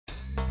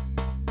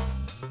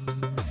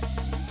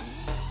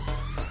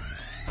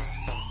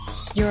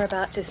You're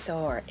about to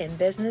soar in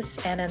business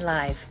and in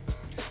life.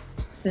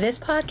 This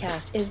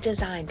podcast is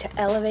designed to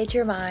elevate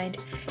your mind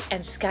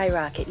and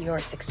skyrocket your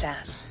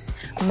success.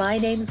 My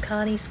name's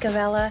Connie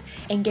Scavella,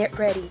 and get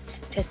ready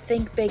to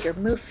think bigger,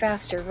 move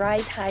faster,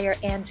 rise higher,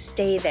 and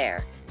stay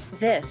there.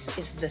 This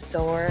is the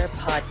SOAR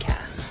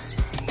Podcast.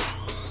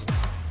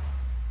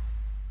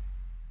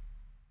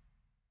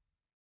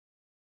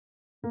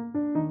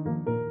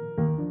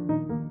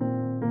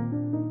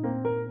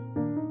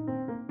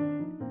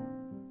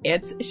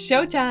 It's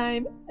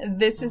showtime.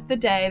 This is the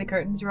day the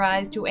curtains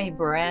rise to a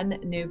brand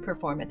new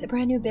performance, a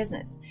brand new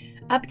business.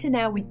 Up to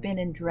now, we've been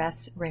in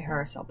dress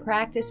rehearsal,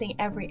 practicing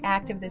every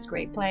act of this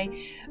great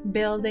play,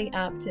 building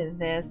up to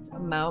this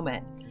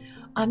moment.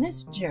 On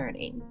this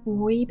journey,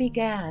 we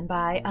began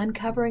by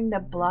uncovering the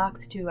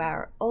blocks to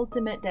our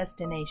ultimate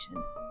destination,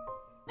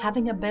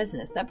 having a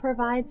business that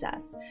provides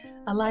us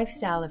a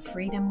lifestyle of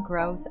freedom,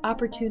 growth,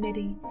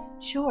 opportunity,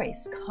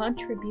 choice,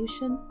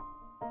 contribution,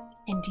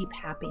 and deep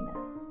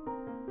happiness.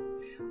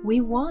 We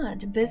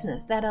want a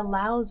business that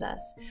allows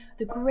us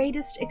the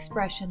greatest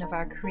expression of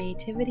our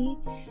creativity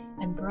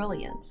and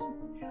brilliance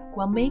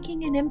while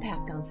making an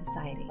impact on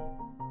society.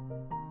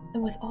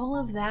 And with all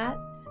of that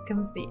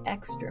comes the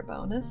extra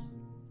bonus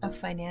of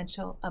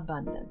financial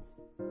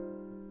abundance.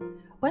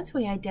 Once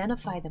we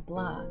identify the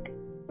block,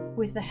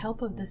 with the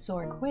help of the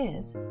SOAR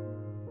quiz,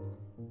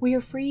 we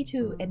are free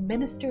to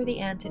administer the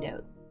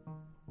antidote.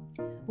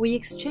 We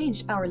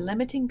exchange our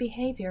limiting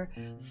behavior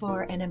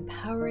for an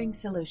empowering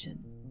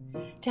solution.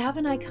 To have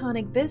an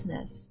iconic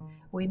business,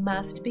 we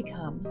must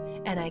become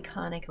an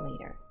iconic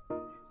leader.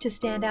 To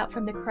stand out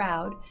from the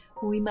crowd,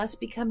 we must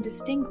become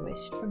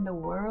distinguished from the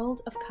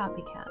world of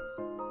copycats.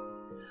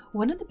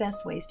 One of the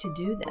best ways to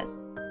do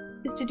this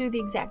is to do the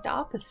exact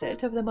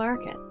opposite of the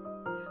markets.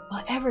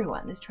 While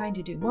everyone is trying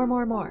to do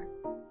more,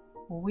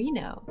 we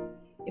know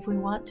if we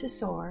want to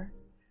soar,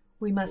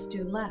 we must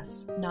do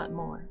less, not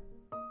more.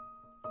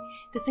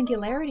 The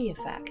singularity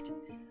effect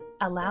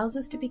allows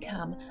us to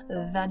become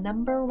the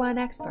number one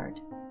expert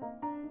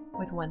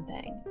with one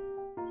thing.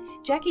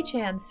 Jackie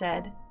Chan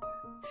said,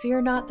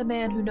 "Fear not the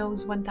man who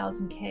knows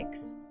 1,000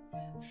 kicks.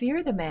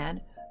 Fear the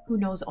man who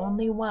knows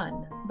only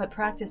one, but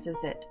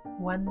practices it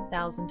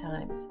 1,000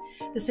 times."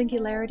 The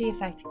singularity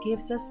effect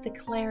gives us the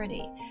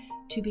clarity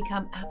to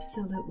become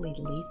absolutely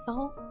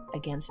lethal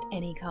against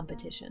any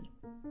competition.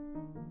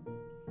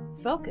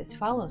 Focus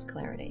follows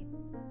clarity.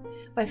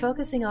 By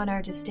focusing on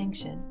our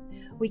distinction,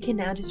 we can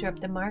now disrupt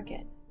the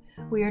market.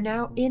 We are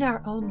now in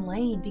our own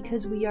lane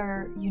because we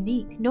are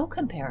unique, no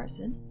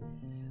comparison.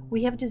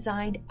 We have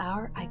designed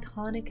our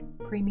iconic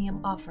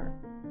premium offer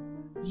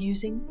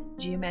using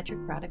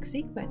geometric product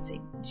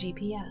sequencing,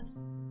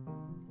 GPS.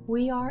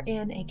 We are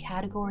in a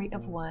category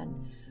of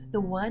one,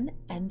 the one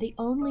and the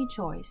only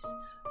choice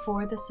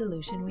for the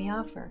solution we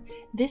offer.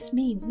 This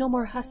means no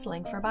more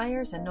hustling for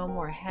buyers and no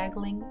more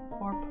haggling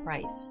for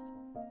price.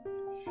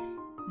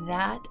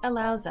 That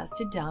allows us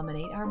to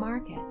dominate our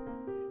market.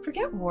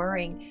 Forget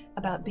worrying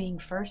about being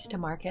first to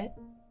market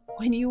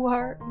when you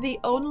are the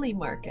only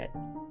market.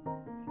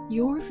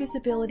 Your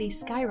visibility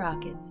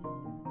skyrockets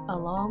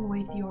along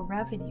with your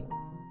revenue.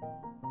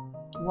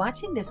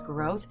 Watching this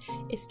growth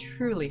is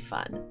truly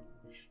fun.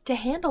 To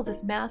handle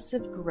this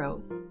massive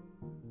growth,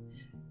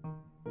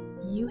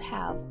 you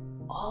have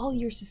all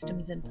your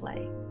systems in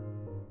play.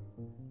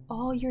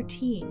 All your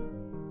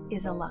team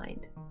is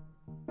aligned.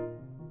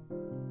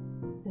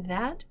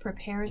 That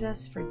prepares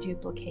us for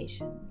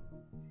duplication.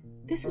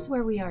 This is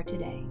where we are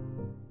today.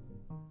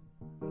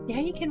 Now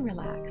you can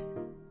relax.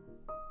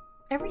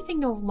 Everything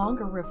no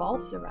longer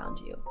revolves around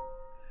you,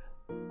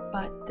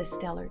 but the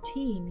stellar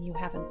team you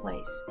have in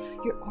place.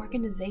 Your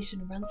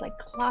organization runs like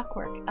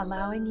clockwork,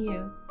 allowing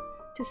you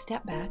to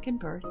step back and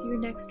birth your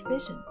next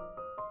vision.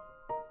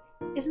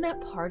 Isn't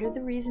that part of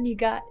the reason you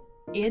got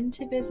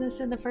into business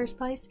in the first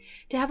place?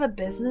 To have a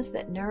business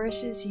that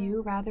nourishes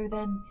you rather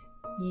than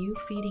you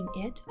feeding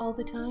it all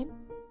the time?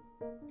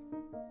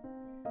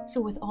 So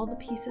with all the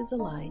pieces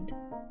aligned,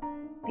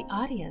 the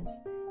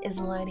audience is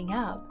lining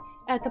up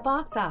at the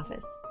box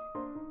office.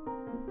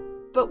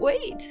 But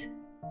wait,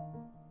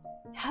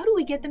 how do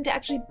we get them to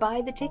actually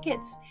buy the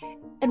tickets?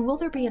 And will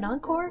there be an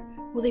encore?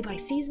 Will they buy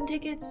season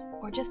tickets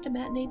or just a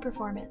matinee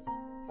performance?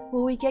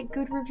 Will we get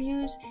good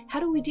reviews? How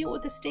do we deal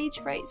with the stage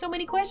fright? So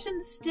many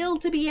questions still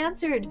to be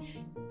answered.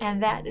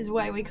 And that is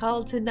why we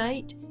call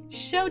tonight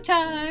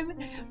Showtime.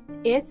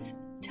 It's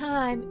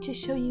time to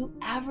show you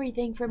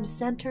everything from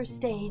center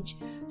stage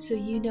so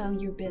you know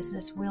your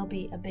business will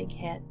be a big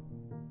hit.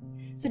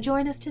 So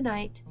join us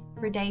tonight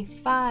for day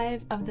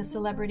 5 of the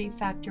Celebrity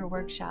Factor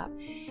Workshop.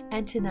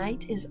 And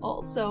tonight is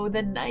also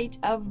the night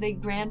of the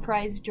grand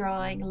prize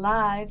drawing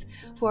live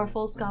for a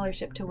full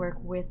scholarship to work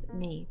with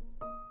me.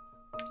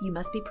 You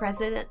must be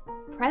present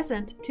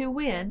to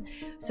win.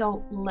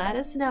 So let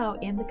us know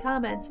in the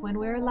comments when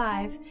we're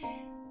live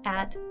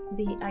at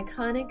the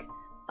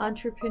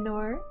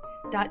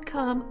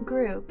IconicEntrepreneur.com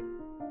group,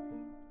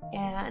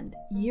 and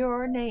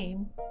your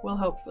name will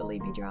hopefully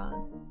be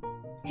drawn.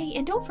 Hey,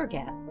 and don't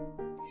forget,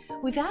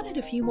 we've added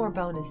a few more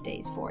bonus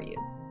days for you.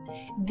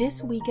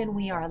 This weekend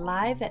we are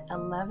live at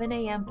 11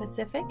 a.m.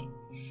 Pacific,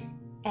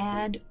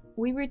 and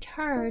we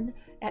return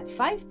at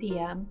 5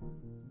 p.m.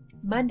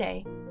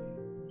 Monday.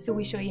 So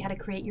we show you how to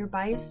create your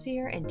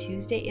biosphere, and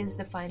Tuesday is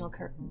the final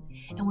curtain.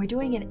 And we're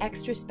doing an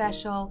extra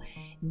special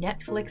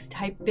Netflix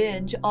type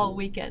binge all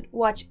weekend.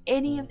 Watch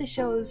any of the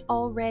shows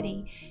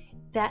already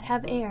that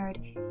have aired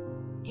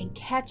and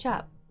catch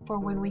up for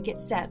when we get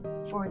set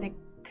for the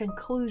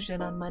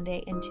conclusion on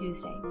Monday and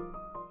Tuesday.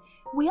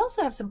 We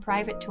also have some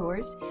private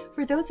tours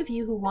for those of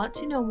you who want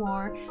to know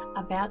more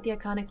about the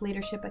Iconic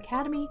Leadership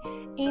Academy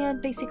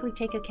and basically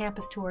take a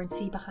campus tour and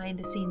see behind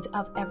the scenes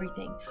of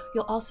everything.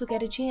 You'll also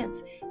get a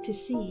chance to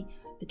see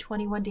the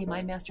 21-day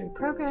Mind Mastery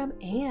program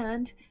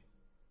and,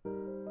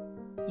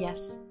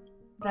 yes,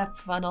 the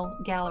funnel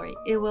gallery.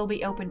 It will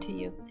be open to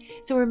you.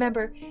 So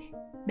remember,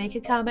 make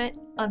a comment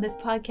on this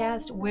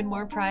podcast, win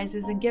more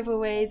prizes and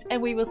giveaways,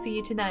 and we will see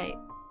you tonight.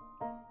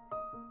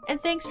 And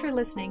thanks for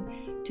listening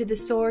to the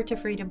Soar to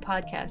Freedom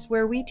podcast,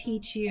 where we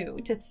teach you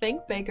to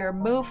think bigger,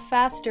 move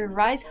faster,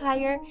 rise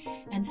higher,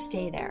 and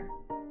stay there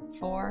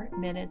 4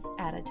 minutes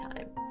at a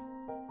time.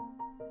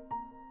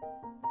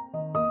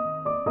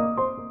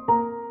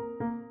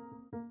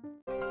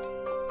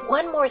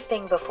 One more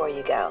thing before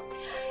you go.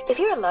 If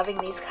you're loving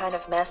these kind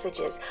of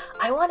messages,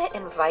 I want to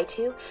invite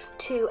you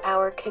to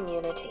our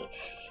community.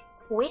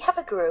 We have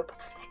a group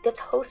that's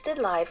hosted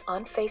live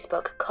on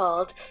Facebook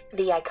called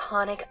The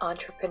Iconic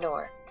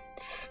Entrepreneur.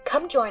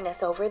 Come join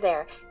us over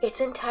there.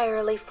 It's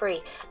entirely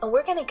free, and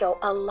we're going to go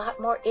a lot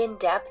more in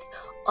depth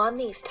on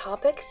these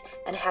topics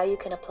and how you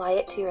can apply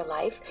it to your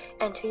life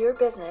and to your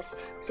business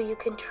so you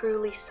can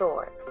truly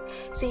soar.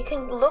 So you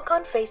can look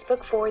on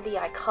Facebook for the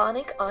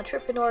Iconic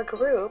Entrepreneur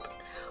group,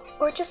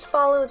 or just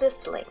follow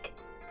this link.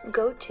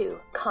 Go to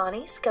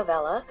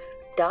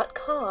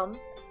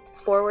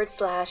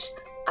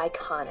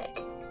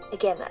ConnieScavella.com/iconic.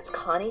 Again, that's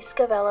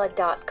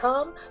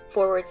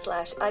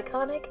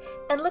ConnieScavella.com/iconic,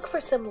 and look for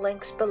some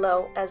links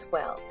below as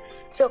well.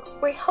 So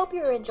we hope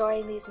you're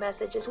enjoying these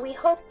messages. We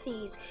hope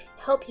these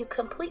help you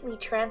completely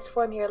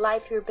transform your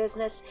life, your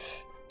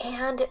business,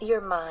 and your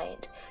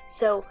mind.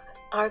 So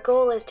our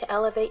goal is to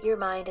elevate your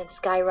mind and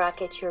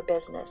skyrocket your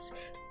business.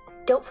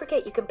 Don't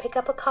forget, you can pick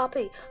up a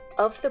copy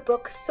of the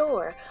book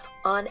Soar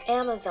on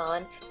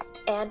Amazon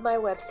and my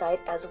website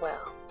as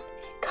well.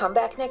 Come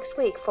back next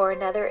week for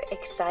another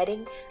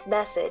exciting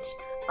message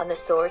on the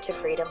Soar to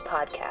Freedom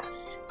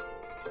podcast.